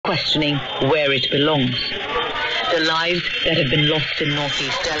questioning where it belongs. The lives that have been lost in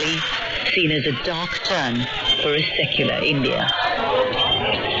northeast Delhi, seen as a dark turn for a secular India.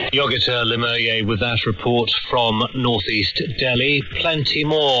 Yogita Lemerrier with that report from northeast Delhi. Plenty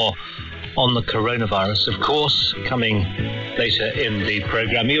more on the coronavirus, of course, coming later in the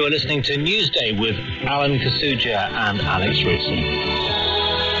programme. You are listening to Newsday with Alan Kasuja and Alex Ritson.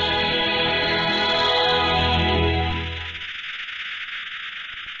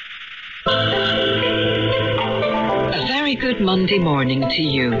 Good Monday morning to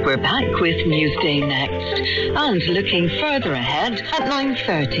you. We're back with Newsday next. And looking further ahead at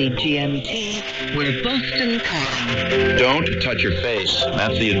 9:30 GMT, we're Boston calling. Don't touch your face.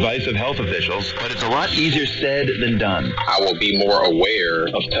 That's the advice of health officials, but it's a lot easier said than done. I will be more aware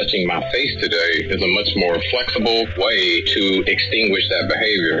of touching my face today is a much more flexible way to extinguish that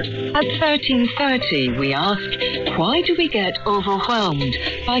behavior. At 13:30, we ask, why do we get overwhelmed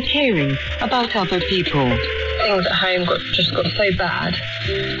by caring about other people? Things at home just got so bad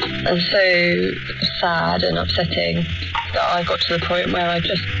and so sad and upsetting that I got to the point where I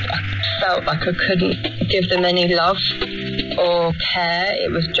felt like I couldn't give them any love or care.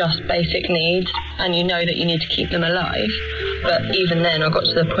 It was just basic needs, and you know that you need to keep them alive. But even then, I got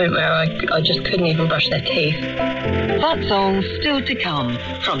to the point where I just couldn't even brush their teeth. That's all still to come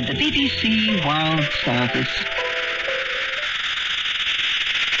from the BBC World Service.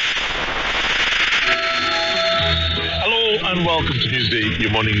 And welcome to Newsday,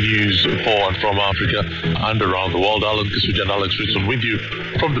 your morning news for and from Africa and around the world. Alan Kasuja and Alex Ritson with you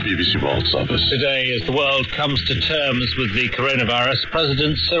from the BBC World Service. Today, as the world comes to terms with the coronavirus,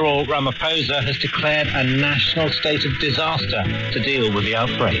 President Cyril Ramaphosa has declared a national state of disaster to deal with the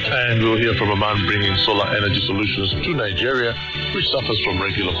outbreak. And we'll hear from a man bringing solar energy solutions to Nigeria, which suffers from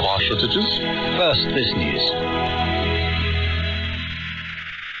regular power shortages. First, this news.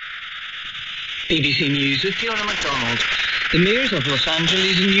 BBC News with Fiona MacDonald. The mayors of Los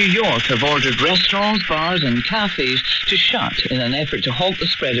Angeles and New York have ordered restaurants, bars and cafes to shut in an effort to halt the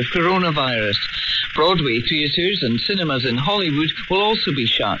spread of coronavirus. Broadway theatres and cinemas in Hollywood will also be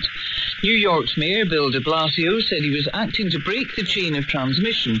shut. New York's Mayor Bill de Blasio said he was acting to break the chain of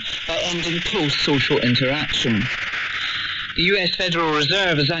transmission by ending close social interaction. The US Federal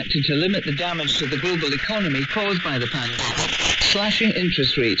Reserve has acted to limit the damage to the global economy caused by the pandemic, slashing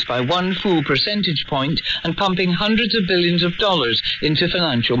interest rates by 1 full percentage point and pumping hundreds of billions of dollars into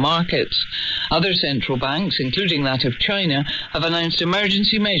financial markets. Other central banks, including that of China, have announced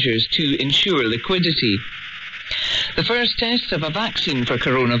emergency measures to ensure liquidity. The first tests of a vaccine for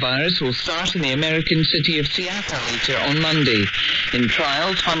coronavirus will start in the American city of Seattle later on Monday. In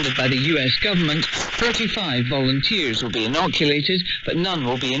trials funded by the US government, 35 volunteers will be inoculated, but none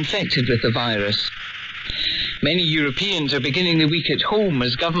will be infected with the virus. Many Europeans are beginning the week at home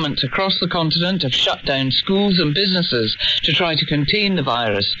as governments across the continent have shut down schools and businesses to try to contain the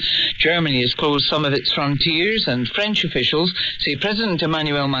virus. Germany has closed some of its frontiers, and French officials say President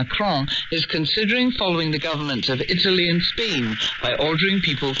Emmanuel Macron is considering following the governments of Italy and Spain by ordering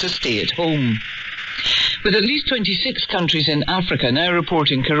people to stay at home. With at least 26 countries in Africa now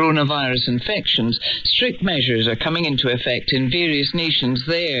reporting coronavirus infections, strict measures are coming into effect in various nations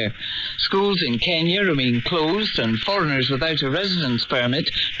there. Schools in Kenya remain closed, and foreigners without a residence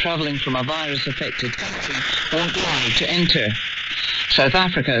permit travelling from a virus-affected country won't be allowed to enter. South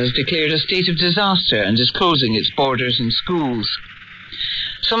Africa has declared a state of disaster and is closing its borders and schools.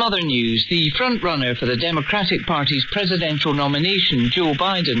 Some other news. The front-runner for the Democratic Party's presidential nomination, Joe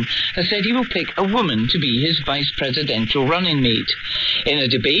Biden, has said he will pick a woman to be his vice presidential running mate. In a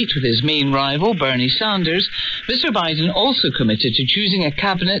debate with his main rival, Bernie Sanders, Mr. Biden also committed to choosing a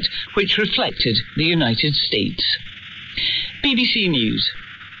cabinet which reflected the United States. BBC News.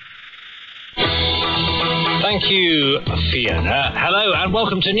 Thank you, Fiona. Hello and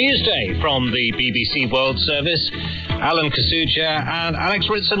welcome to Newsday from the BBC World Service. Alan Kasuja and Alex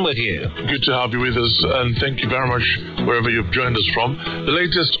Ritson with you. Good to have you with us, and thank you very much wherever you've joined us from. The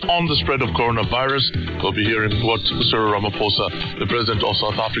latest on the spread of coronavirus. We'll be hearing what Cyril Ramaphosa, the president of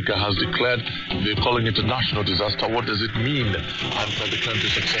South Africa, has declared. They're calling it a national disaster. What does it mean? And can the country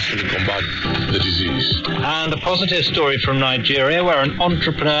successfully combat the disease? And a positive story from Nigeria, where an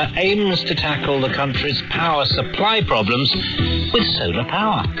entrepreneur aims to tackle the country's power supply problems with solar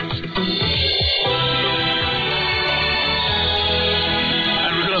power.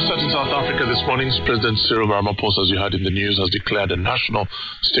 Start in South Africa this morning. President Cyril Ramaphosa, as you heard in the news, has declared a national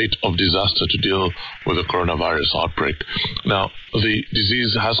state of disaster to deal with the coronavirus outbreak. Now, the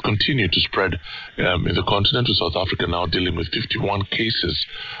disease has continued to spread in the continent, with South Africa now dealing with 51 cases,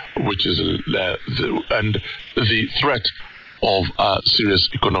 which is and the threat of a serious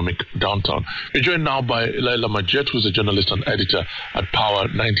economic downturn. We're joined now by Laila Majed, who's a journalist and editor at Power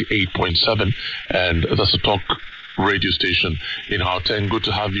 98.7, and that's a talk radio station in Gauteng. Good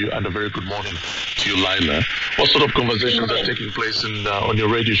to have you, and a very good morning to you, Laila. What sort of conversations are taking place on your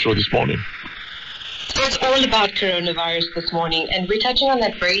radio show this morning? So it's all about coronavirus this morning, and we're touching on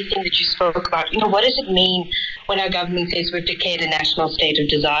that very thing that you spoke about. What does it mean when our government says we've declared a national state of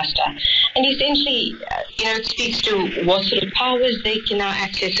disaster? And essentially, it speaks to what sort of powers they can now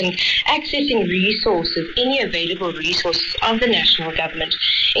access, and accessing resources, any available resources of the national government,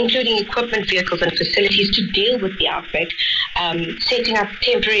 including equipment, vehicles and facilities to deal with the outbreak, setting up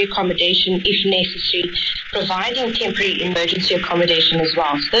temporary accommodation if necessary, providing temporary emergency accommodation as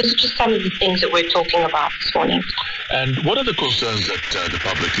well. So those are just some of the things that we're talking about this morning. And what are the concerns that the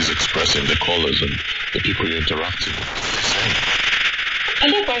public is expressing, the callers and the people you're interacting with? What are they saying? I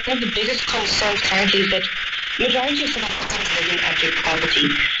think one of the biggest concerns currently is that majority of South Africans live in abject poverty.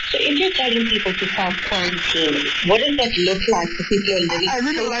 So if you're telling people to self-quarantine, what does that look like for people who are living? I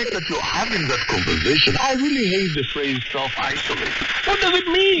really like that you're having that conversation. I really hate the phrase self-isolate. What does it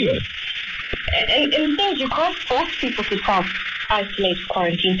mean? And so you can't force people to self-isolate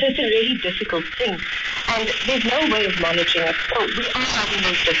quarantine, so it's a really difficult thing. And there's no way of monitoring it. So we are having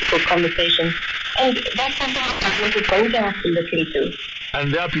those difficult conversations. And that's something the government is going to have to look into.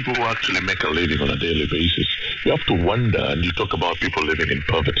 And there are people who actually make a living on a daily basis. You have to wonder, and you talk about people living in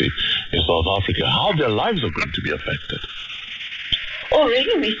poverty in South Africa, how their lives are going to be affected.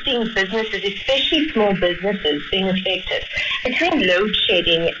 Already we're seeing businesses, especially small businesses, being affected. Between load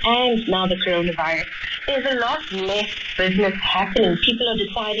shedding and now the coronavirus, there's a lot less business happening. People are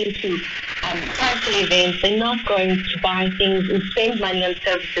deciding to cancel events. They're not going to buy things and spend money on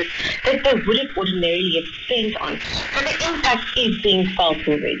services that they would have ordinarily have spent on. So the impact is being felt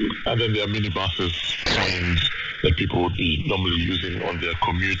already. And then there are minibuses, trains that people would be normally using on their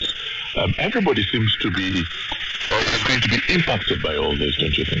commutes. Everybody seems to be is going to be impacted by all this,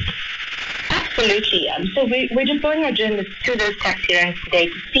 don't you think? Absolutely. So we're deploying our journalists to those taxi ranks today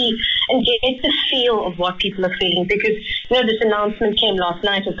to see and get the feel of what people are feeling, because this announcement came last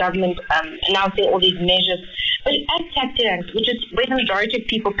night of government announcing all these measures. But at taxi ranks, which is where the majority of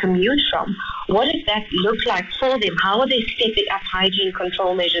people commute from, what does that look like for them? How are they stepping up hygiene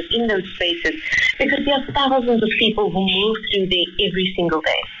control measures in those spaces? Because there are thousands of people who move through there every single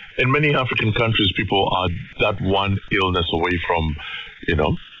day. In many African countries, people are that one illness away from,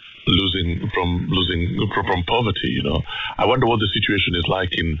 losing from poverty. I wonder what the situation is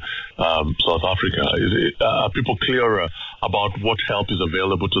like in South Africa. Are people clearer about what help is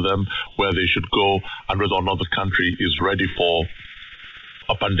available to them, where they should go, and whether or not the country is ready for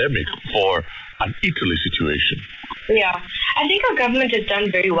a pandemic, for an Italy situation? Yeah, I think our government has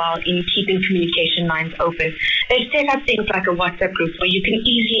done very well in keeping communication lines open. They've set up things like a WhatsApp group where you can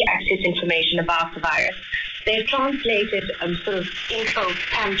easily access information about the virus. They've translated sort of info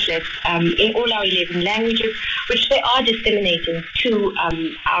pamphlets in all our 11 languages, which they are disseminating to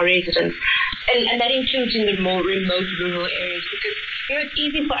our residents. And that includes in the more remote rural areas, because it's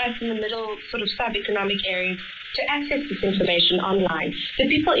easy for us in the middle sort of sub-economic areas to access this information online. The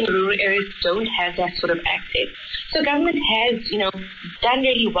people in rural areas don't have that sort of access. So government has, done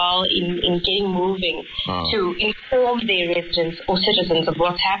really well in getting moving to inform their residents or citizens of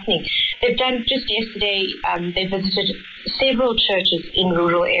what's happening. They've done, just yesterday, they visited several churches in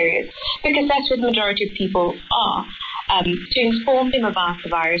rural areas, because that's where the majority of people are, to inform them about the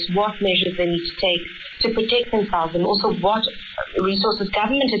virus, what measures they need to take to protect themselves, and also what resources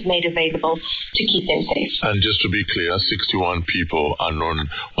government has made available to keep them safe. And just to be clear, 61 people are known,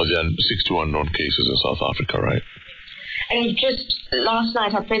 or there are 61 known cases in South Africa, right? And just last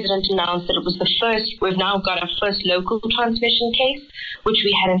night, our president announced that it was we've now got our first local transmission case, which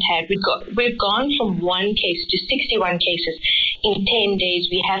we hadn't had. We've gone from 1 case to 61 cases in 10 days.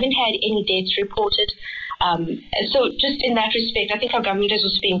 We haven't had any deaths reported. So just in that respect, I think our government has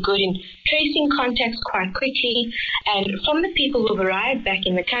also been good in tracing contacts quite quickly. And from the people who have arrived back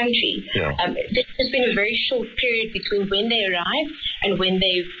in the country, there's been a very short period between when they arrive and when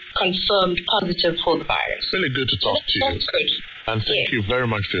they've confirmed positive for the virus. Really good to talk to you. That's good. And thank you very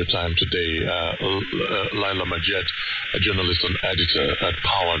much for your time today, Laila Majed, a journalist and editor at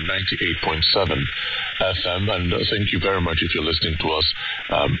Power 98.7 FM. And thank you very much if you're listening to us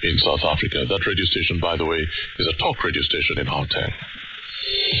in South Africa. That radio station, by the way, is a talk radio station in Gauteng.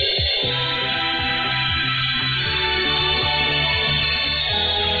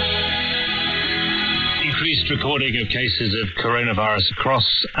 Increased recording of cases of coronavirus across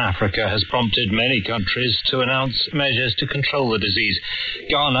Africa has prompted many countries to announce measures to control the disease.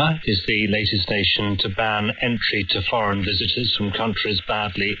 Ghana is the latest nation to ban entry to foreign visitors from countries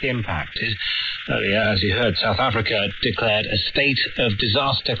badly impacted. Earlier, as you heard, South Africa declared a state of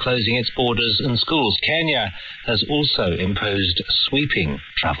disaster, closing its borders and schools. Kenya has also imposed sweeping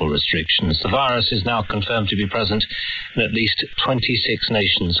travel restrictions. The virus is now confirmed to be present in at least 26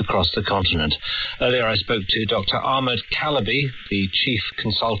 nations across the continent. Earlier, I spoke to Dr. Ahmed Calabi, the Chief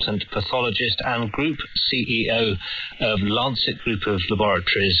Consultant Pathologist and Group CEO of Lancet Group of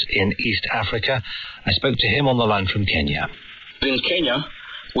Laboratories in East Africa. I spoke to him on the line from Kenya. In Kenya,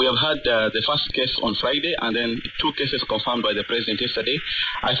 we have had the first case on Friday and then 2 cases confirmed by the president yesterday.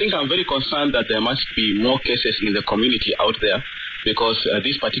 I think I'm very concerned that there must be more cases in the community out there, because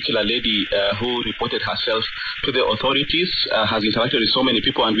this particular lady who reported herself to the authorities has interacted with so many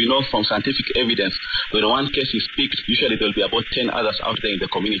people, and we know from scientific evidence when one case is picked, usually there will be about 10 others out there in the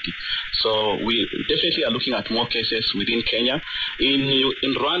community. So we definitely are looking at more cases within Kenya.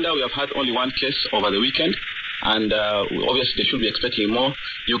 In Rwanda, we have had only 1 case over the weekend, and obviously they should be expecting more.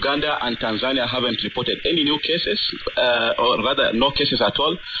 Uganda and Tanzania haven't reported any new cases, or rather no cases at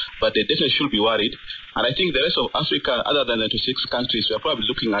all, but they definitely should be worried. And I think the rest of Africa, other than the 26 countries, we are probably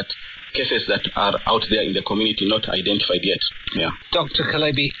looking at cases that are out there in the community, not identified yet. Yeah. Dr.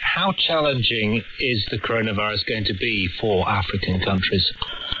 Kalebi, how challenging is the coronavirus going to be for African countries?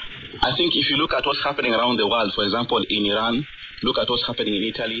 I think if you look at what's happening around the world, for example, in Iran, look at what's happening in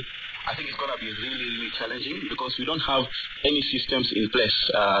Italy, I think it's going to be really, really challenging, because we don't have any systems in place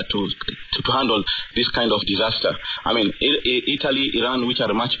to handle this kind of disaster. I mean, Italy, Iran, which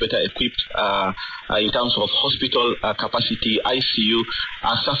are much better equipped in terms of hospital capacity, ICU,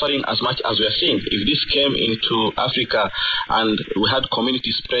 are suffering as much as we are seeing. If this came into Africa and we had community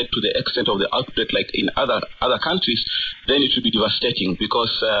spread to the extent of the outbreak like in other countries, then it would be devastating,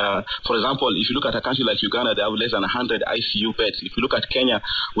 because, for example, if you look at a country like Uganda, they have less than 100 ICU beds. If you look at Kenya,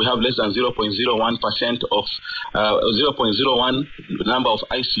 we have less than 0.01% of 0.01 number of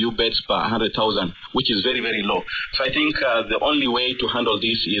ICU beds per 100,000, which is very, very low. So I think the only way to handle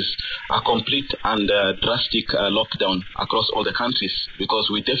this is a complete and drastic lockdown across all the countries, because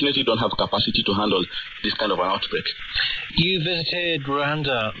we definitely don't have capacity to handle this kind of an outbreak. You visited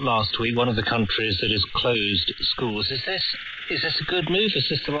Rwanda last week, one of the countries that has closed schools. Is this a good move? Is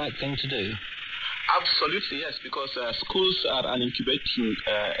this the right thing to do? Absolutely, yes, because schools are an incubating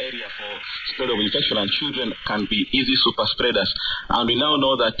area for spread of infection, and children can be easy super spreaders. And we now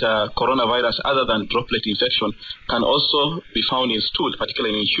know that coronavirus, other than droplet infection, can also be found in stool,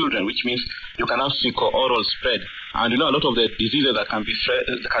 particularly in children, which means you can have fecal-oral spread. And you know, a lot of the diseases that can be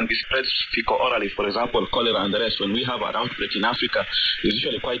spread fecal-orally, for example, cholera and the rest, when we have an outbreak in Africa, is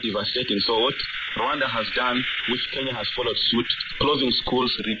usually quite devastating. So what Rwanda has done, which Kenya has followed suit, closing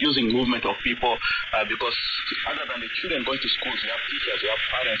schools, reducing movement of people, because other than the children going to schools, you have teachers, you have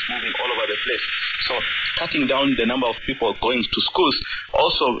parents moving all over the place. So cutting down the number of people going to schools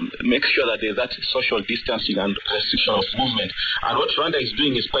also makes sure that there's that social distancing and restriction of movement. And what Rwanda is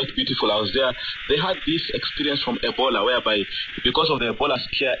doing is quite beautiful. I was there. They had this experience from Ebola, whereby because of the Ebola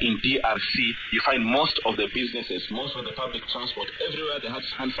scare in DRC, you find most of the businesses, most of the public transport, everywhere they had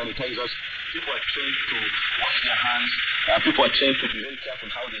hand sanitizers. People are trained to wash their hands. People are trained to be very careful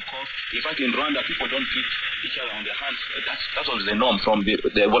how they cough. In fact, in Rwanda, people don't greet each other on their hands. That was the norm from the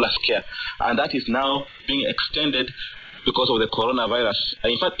Ebola scare. And that is now being extended because of the coronavirus.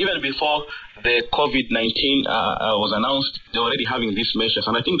 In fact, even before the COVID-19 was announced, they were already having these measures.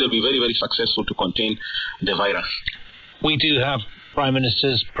 And I think they'll be very, very successful to contain the virus. We do have Prime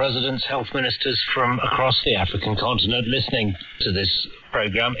Ministers, Presidents, Health Ministers from across the African continent listening to this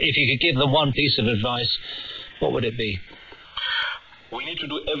program. If you could give them one piece of advice, what would it be? We need to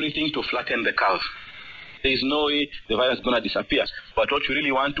do everything to flatten the curve. There is no way the virus is going to disappear. But what we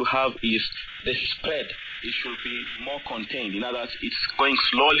really want to have is the spread. It should be more contained. In other words, it's going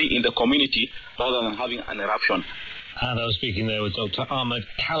slowly in the community rather than having an eruption. And I was speaking there with Dr. Ahmed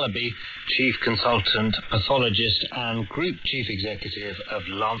Calabi, Chief Consultant, Pathologist and Group Chief Executive of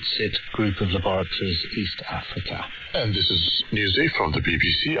Lancet Group of Laboratories, East Africa. And this is Newsday from the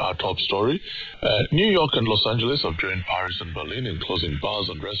BBC. Our top story. New York and Los Angeles have joined Paris and Berlin in closing bars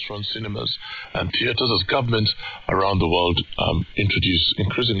and restaurants, cinemas and theaters as governments around the world introduce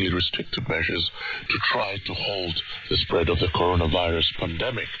increasingly restrictive measures to try to halt the spread of the coronavirus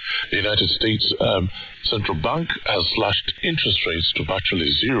pandemic. The United States Central Bank has slashed interest rates to virtually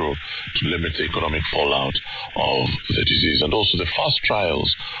zero to limit the economic fallout of the disease. And also the fast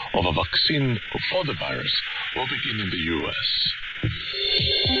trials of a vaccine for the virus will begin in the U.S.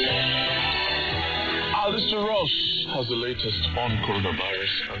 Our listener Cyril Ross has the latest on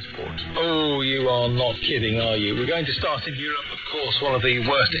coronavirus and sport. Oh, you are not kidding, are you? We're going to start in Europe, of course, one of the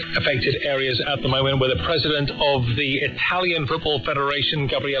worst affected areas at the moment, where the president of the Italian Football Federation,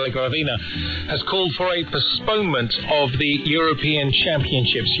 Gabriele Gravina, has called for a postponement of the European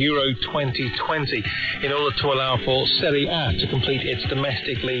Championships, Euro 2020, in order to allow for Serie A to complete its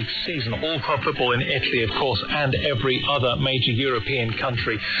domestic league season. All club football in Italy, of course, and every other major European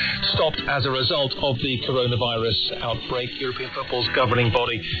country stopped as a result of the coronavirus outbreak. European football's governing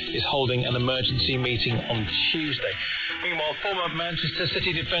body is holding an emergency meeting on Tuesday. Meanwhile, former Manchester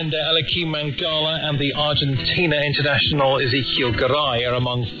City defender Aleki Mangala and the Argentina international Ezequiel Garay are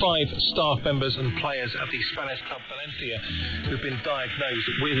among 5 staff members and players at the Spanish club Valencia who've been diagnosed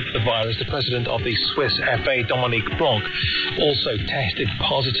with the virus. The president of the Swiss FA, Dominique Blanc, also tested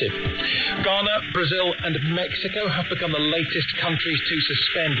positive. Ghana, Brazil and Mexico have become the latest countries to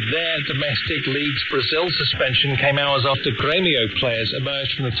suspend their domestic leagues. Brazil's suspension came hours after Grêmio players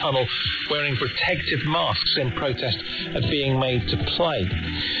emerged from the tunnel wearing protective masks in protest at being made to play.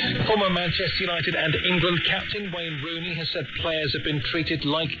 Former Manchester United and England captain Wayne Rooney has said players have been treated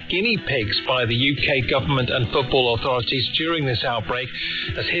like guinea pigs by the UK government and football authorities during this outbreak,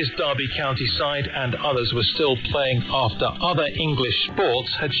 as his Derby County side and others were still playing after other English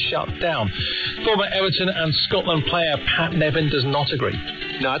sports had shut down. Former Everton and Scotland player Pat Nevin does not agree.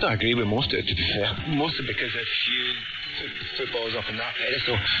 No, I don't agree with most of it, to be fair. Mostly because if you put football's up on that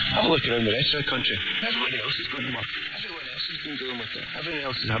pedestal, have a look around the rest of the country. Everybody else is going to work. Everyone else has been dealing with it. Everyone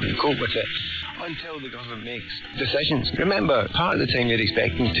else is having to cope with it until the government makes decisions. Remember, part of the time you're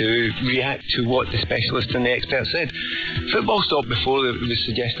expecting to react to what the specialists and the experts said. Football stopped before it was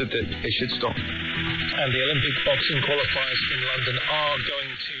suggested that it should stop. And the Olympic boxing qualifiers in London are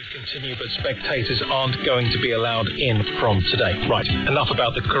going to continue, but spectators aren't going to be allowed in from today. Right, enough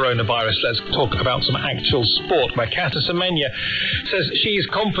about the coronavirus. Let's talk about some actual sport, where Kata Semenya says she is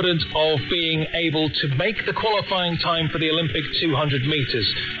confident of being able to make the qualifying time for the Olympic 200 metres.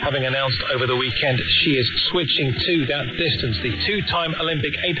 Having announced over the weekend she is switching to that distance. The two-time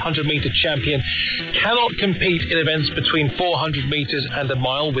Olympic 800-metre champion cannot compete in events between 400 metres and a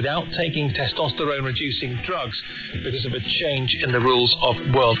mile without taking testosterone-reducing drugs because of a change in the rules of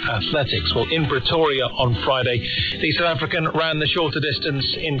world athletics. Well, in Pretoria on Friday, the South African ran the shorter distance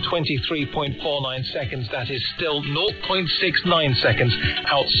in 23.49 seconds. That is still 0.69 seconds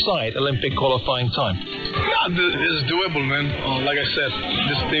outside Olympic qualifying time. Yeah, it's doable, man. Like I said,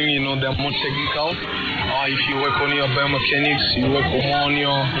 this thing, they're more technical. If you work on your biomechanics, you work more on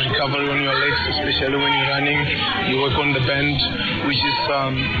your recovery on your legs, especially when you're running. You work on the bend, which is,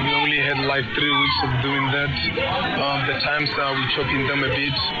 we only had like 3 weeks of doing that. The times we're chopping them a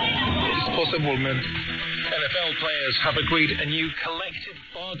bit. It's possible, man. NFL players have agreed a new collective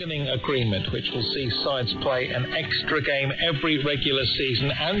bargaining agreement which will see sides play an extra game every regular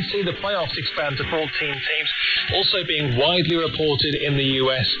season and see the playoffs expand to 14 teams. Also being widely reported in the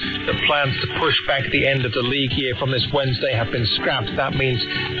US that plans to push back the end of the league year from this Wednesday have been scrapped. That means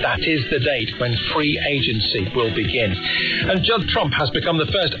that is the date when free agency will begin. And Judd Trump has become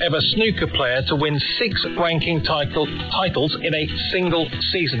the first ever snooker player to win 6 ranking titles in a single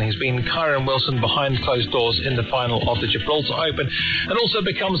season. He's been Kyron Wilson behind closed doors in the final of the Gibraltar Open, and also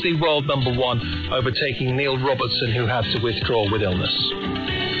becomes the world number 1, overtaking Neil Robertson, who had to withdraw with illness.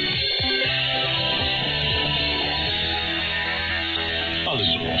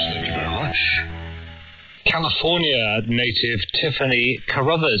 Thank you very much. California native Tiffany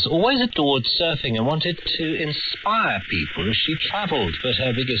Carruthers always adored surfing and wanted to inspire people as she travelled, but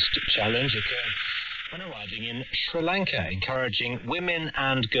her biggest challenge occurred when arriving in Sri Lanka, encouraging women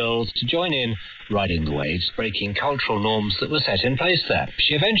and girls to join in riding the waves, breaking cultural norms that were set in place there.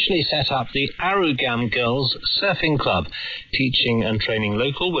 She eventually set up the Arugam Girls Surfing Club, teaching and training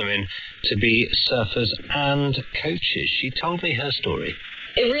local women to be surfers and coaches. She told me her story.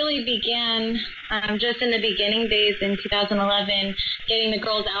 It really began just in the beginning days in 2011, getting the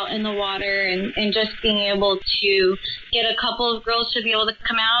girls out in the water and just being able to get a couple of girls to be able to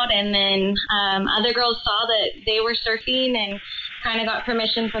come out. And then other girls saw that they were surfing and kind of got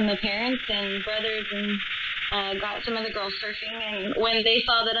permission from the parents and brothers and got some of the girls surfing. And when they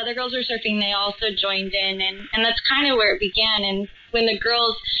saw that other girls were surfing, they also joined in. And that's kind of where it began. And when the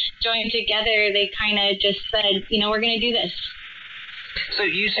girls joined together, they kind of just said, we're going to do this. So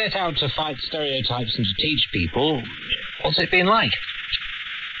you set out to fight stereotypes and to teach people. What's it been like?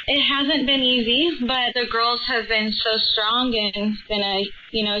 It hasn't been easy, but the girls have been so strong and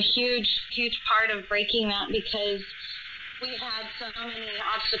been a huge part of breaking that, because we've had so many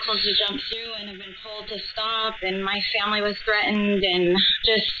obstacles to jump through and have been told to stop, and my family was threatened, and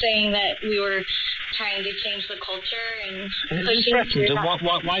just saying that we were trying to change the culture and It's pushing threatened. through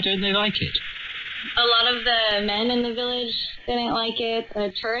that. Why don't they like it? A lot of the men in the village didn't like it.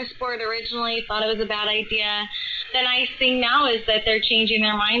 The tourist board originally thought it was a bad idea. The nice thing now is that they're changing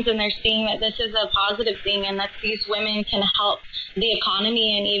their minds and they're seeing that this is a positive thing and that these women can help the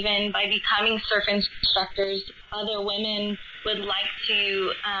economy, and even by becoming surf instructors, other women would like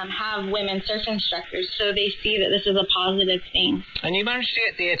to have women surf instructors, so they see that this is a positive thing. And you managed to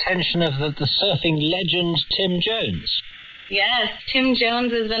get the attention of the surfing legend Tim Jones. Yes, Tim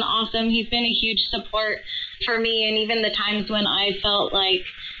Jones has been awesome. He's been a huge support for me, and even the times when I felt like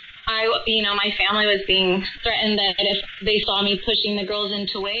my family was being threatened that if they saw me pushing the girls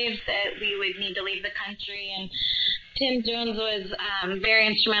into waves that we would need to leave the country. And Tim Jones was very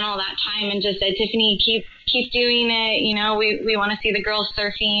instrumental that time and just said, Tiffany, keep doing it. We want to see the girls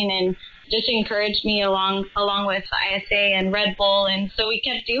surfing, and just encouraged me along with ISA and Red Bull. And so we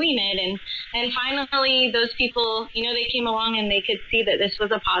kept doing it. And finally, those people, they came along and they could see that this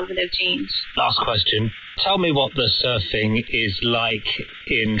was a positive change. Last question. Tell me what the surfing is like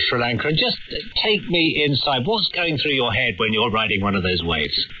in Sri Lanka, and just take me inside. What's going through your head when you're riding one of those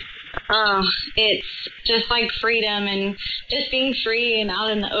waves? Oh, it's just like freedom, and just being free and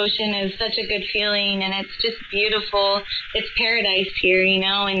out in the ocean is such a good feeling, and it's just beautiful. It's paradise here,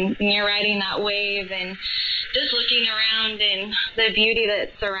 and you're riding that wave and just looking around and the beauty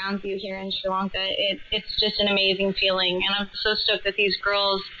that surrounds you here in Sri Lanka. It's just an amazing feeling, and I'm so stoked that these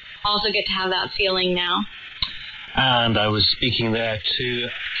girls also get to have that feeling now. And I was speaking there to a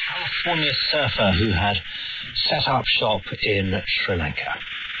California surfer who had set up shop in Sri Lanka.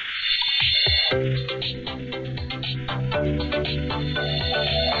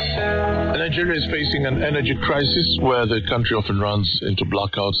 Nigeria is facing an energy crisis where the country often runs into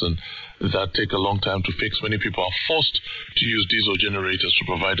blackouts and that take a long time to fix. Many people are forced to use diesel generators to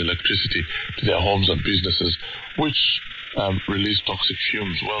provide electricity to their homes and businesses, which release toxic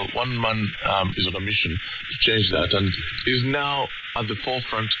fumes. Well, one man is on a mission to change that and is now at the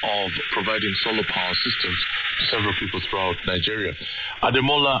forefront of providing solar power systems to several people throughout Nigeria.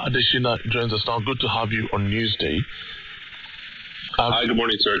 Ademola Adeshina joins us now. Good to have you on Newsday. Hi, good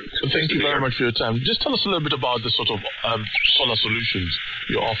morning, sir. Thank you very much for your time. Just tell us a little bit about the sort of solar solutions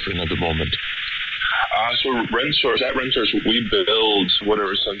you're offering at the moment. So at Renters, we build what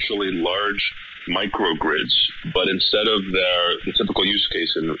are essentially large microgrids, but instead of the typical use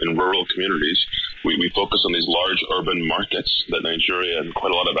case in rural communities, we focus on these large urban markets that Nigeria and quite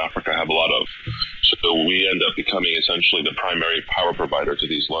a lot of Africa have a lot of. So we end up becoming essentially the primary power provider to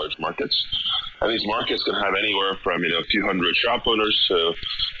these large markets. And these markets can have anywhere from a few hundred shop owners to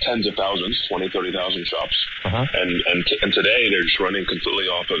tens of thousands, 20, 30,000 shops. And today they're just running completely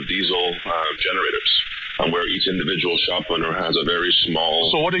off of diesel generators, where each individual shop owner has a very small.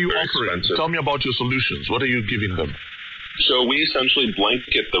 So what are you offering? Tell me about your solutions. What are you giving them? So we essentially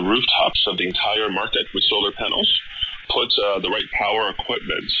blanket the rooftops of the entire market with solar panels, put the right power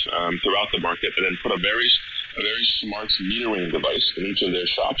equipment throughout the market, and then put a very smart metering device in each of their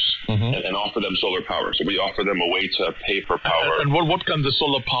shops and offer them solar power. So we offer them a way to pay for power. And what can the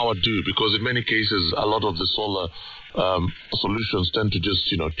solar power do? Because in many cases, a lot of the solar solutions tend to just,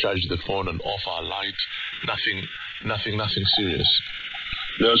 charge the phone and offer a light. Nothing serious.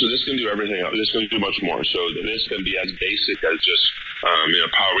 No, so this can do everything else. This can do much more. So this can be as basic as just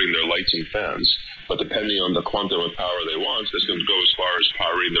powering their lights and fans. But depending on the quantum of power they want, this can go as far as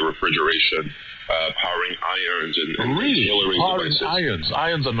powering the refrigeration, powering irons and tailoring devices.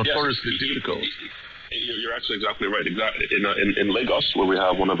 Irons are notoriously difficult. You're actually exactly right. In Lagos, where we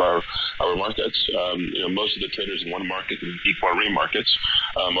have one of our markets, most of the traders in one market, in Equine markets,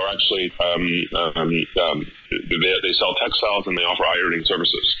 are actually they sell textiles and they offer ironing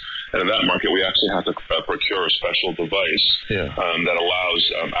services. And in that market, we actually have to procure a special device that allows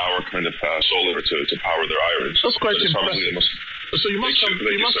our kind of solar to power their irons. That's quite impressive. So you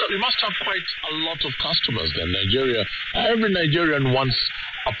must have quite a lot of customers then. Every Nigerian wants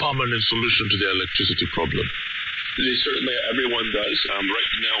a permanent solution to their electricity problem. Certainly, everyone does.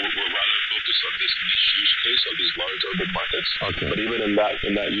 Right now, we're rather focused on this niche use case of these large urban markets. Okay. But even in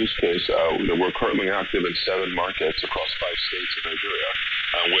that use case, we're currently active in 7 markets across 5 states in Nigeria,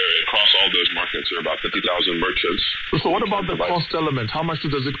 where across all those markets there are about 50,000 merchants. So what about the cost element? How much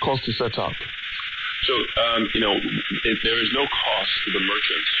does it cost to set up? So, there is no cost to the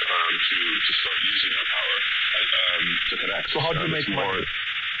merchants to start using our power to connect. So how do you make money?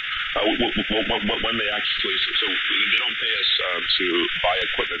 When they actually, so they don't pay us to buy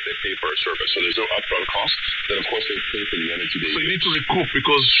equipment, they pay for a service. So there's no upfront cost. Then, of course, they pay for the energy they use. So you need to recoup,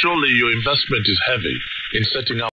 because surely your investment is heavy in setting up